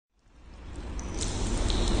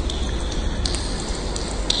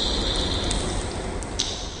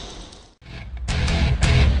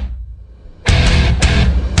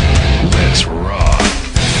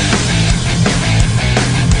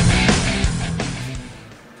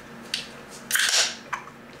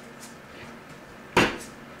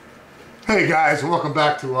Hey guys, welcome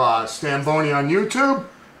back to Stanbony on YouTube.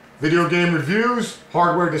 Video game reviews,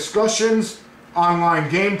 hardware discussions, online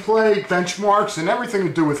gameplay, benchmarks, and everything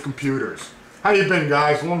to do with computers. How you been,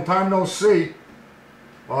 guys? Long time no see.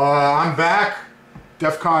 I'm back.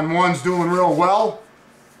 DEFCON 1's doing real well.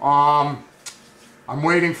 I'm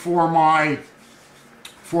waiting for my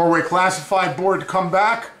 4-way classified board to come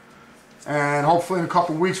back, and hopefully in a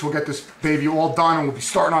couple weeks we'll get this baby all done and we'll be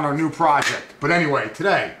starting on our new project. But anyway,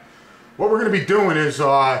 today what we're going to be doing is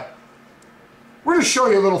we're going to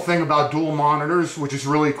show you a little thing about dual monitors, which is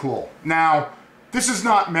really cool. Now, this is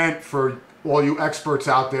not meant for all you experts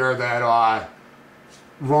out there that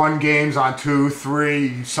run games on 2,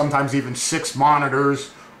 3, sometimes even 6 monitors,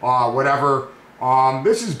 whatever.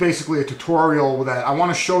 This is basically a tutorial that I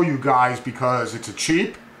want to show you guys because it's a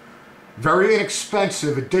cheap, very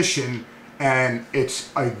inexpensive addition, and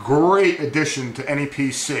it's a great addition to any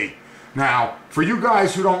PC. Now, for you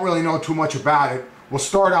guys who don't really know too much about it, we'll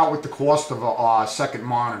start out with the cost of a second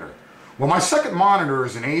monitor. Well, my second monitor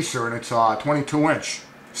is an Acer, and it's 22-inch,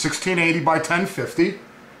 1680 by 1050.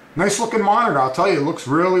 Nice looking monitor, I'll tell you. It looks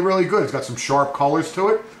really, really good. It's got some sharp colors to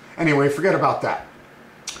it. Anyway, forget about that.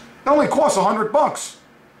 It only costs $100.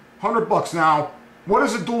 $100. Now, what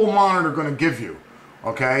is a dual monitor going to give you?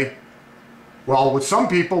 Okay? Well, with some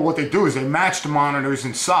people, what they do is they match the monitors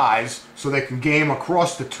in size so they can game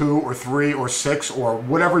across the 2 or 3 or 6 or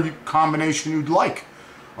whatever combination you'd like.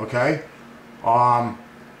 Okay?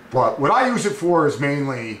 But what I use it for is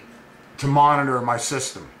mainly to monitor my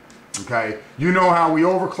system. Okay? You know how we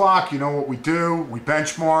overclock, you know what we do, we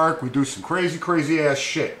benchmark, we do some crazy, crazy ass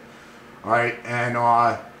shit. Alright, and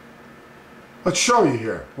let's show you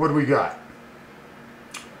here. What do we got?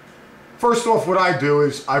 First off, what I do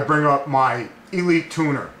is I bring up my Elite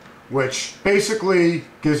Tuner, which basically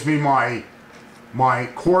gives me my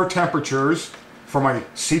core temperatures for my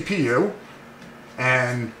CPU,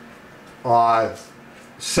 and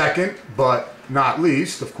second but not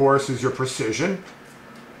least, of course, is your precision.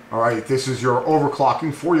 Alright, this is your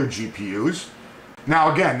overclocking for your GPUs.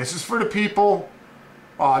 Now again, this is for the people.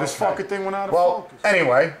 This fucking thing went out of focus.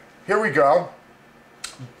 Anyway, here we go.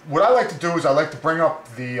 What I like to do is I like to bring up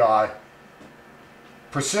the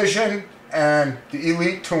precision and the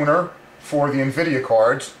Elite Tuner for the NVIDIA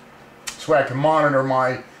cards so I can monitor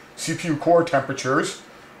my CPU core temperatures,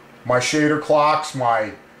 my shader clocks,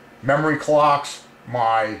 my memory clocks,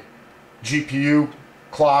 my GPU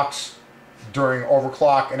clocks during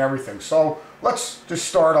overclock and everything. So let's just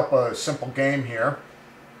start up a simple game here,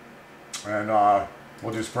 and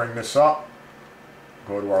we'll just bring this up,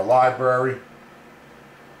 go to our library,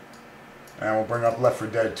 and we'll bring up Left 4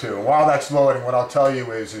 Dead 2. And while that's loading, what I'll tell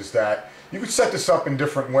you is that you can set this up in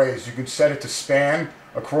different ways. You can set it to span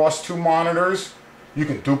across 2 monitors. You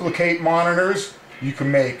can duplicate monitors. You can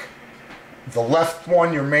make the left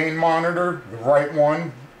one your main monitor, the right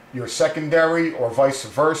one your secondary, or vice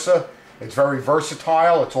versa. It's very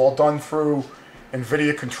versatile. It's all done through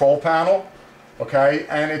NVIDIA control panel. Okay,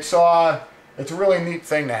 and it's a really neat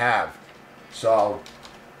thing to have. So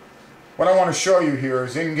what I want to show you here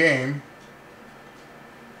is in game.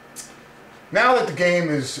 Now that the game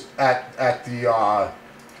is at the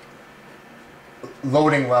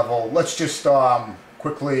loading level, let's just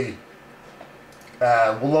quickly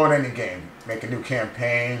we'll load any game, make a new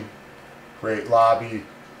campaign, create lobby,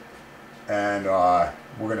 and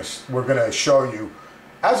we're gonna show you.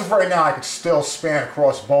 As of right now, I could still span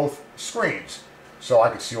across both screens, so I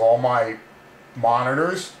could see all my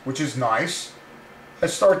monitors, which is nice.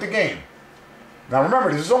 Let's start the game. Now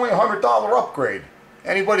remember, this is only a $100 upgrade.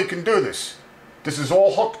 Anybody can do this. This is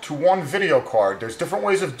all hooked to one video card. There's different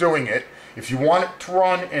ways of doing it. If you want it to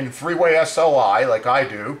run in 3-way SLI, like I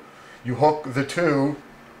do, you hook the 2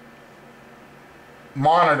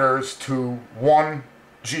 monitors to one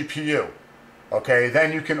GPU. Okay,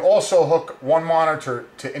 then you can also hook one monitor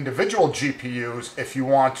to individual GPUs if you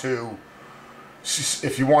want to use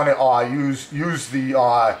the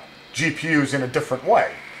GPUs in a different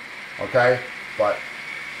way. Okay, but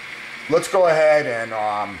let's go ahead and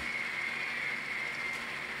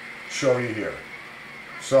show you here.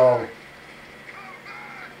 So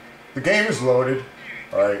the game is loaded,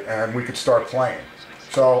 alright, and we could start playing.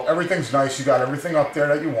 So everything's nice. You got everything up there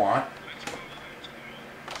that you want.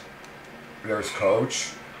 There's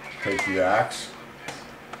coach. Take the axe.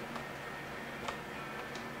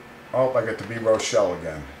 Oh, I get to be Rochelle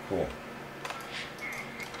again. Cool.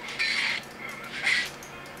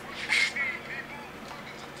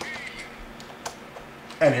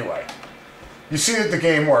 Anyway, you see that the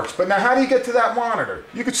game works. But now how do you get to that monitor?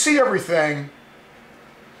 You could see everything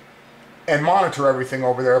and monitor everything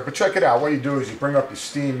over there, but check it out. What you do is you bring up the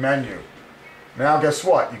Steam menu. Now guess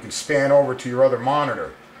what? You can span over to your other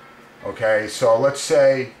monitor. Okay, so let's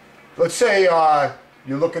say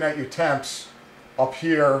you're looking at your temps up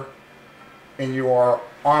here in your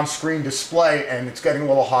on-screen display and it's getting a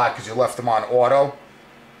little hot because you left them on auto.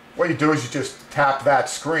 What you do is you just tap that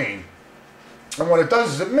screen, and what it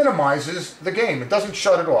does is it minimizes the game. It doesn't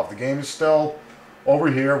shut it off. The game is still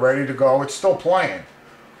over here ready to go. It's still playing.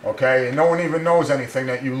 Okay, and no one even knows anything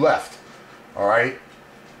that you left. Alright,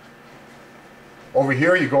 over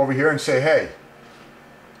here you go over here and say, hey,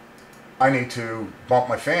 I need to bump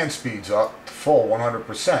my fan speeds up to full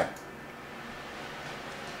 100%.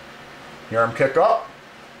 Hear them kick up.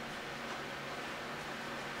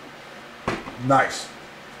 Nice.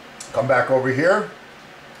 Come back over here.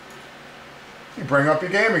 You bring up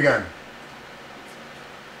your game again.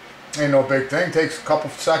 Ain't no big thing. Takes a couple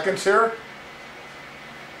seconds here.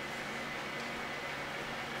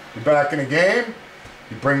 You're back in the game.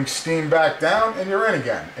 You bring Steam back down and you're in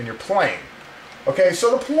again and you're playing. Okay,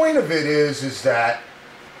 so the point of it is that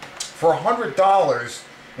for $100,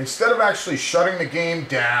 instead of actually shutting the game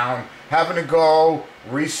down, having to go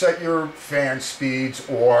reset your fan speeds,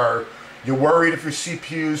 or you're worried if your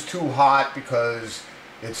CPU is too hot because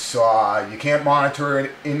it's you can't monitor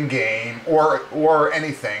it in game or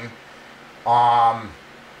anything,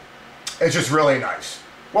 it's just really nice.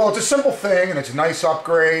 Well, it's a simple thing and it's a nice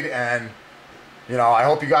upgrade, and you know, I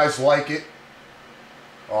hope you guys like it.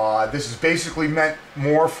 This is basically meant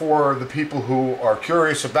more for the people who are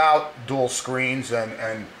curious about dual screens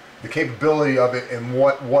and the capability of it and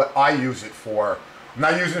what I use it for. I'm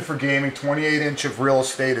not using it for gaming. 28-inch of real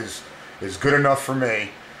estate is good enough for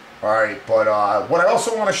me. Alright, but what I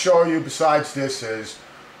also want to show you besides this is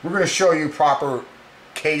we're going to show you proper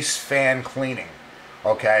case fan cleaning.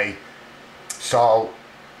 Okay, so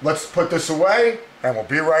let's put this away and we'll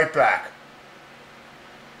be right back.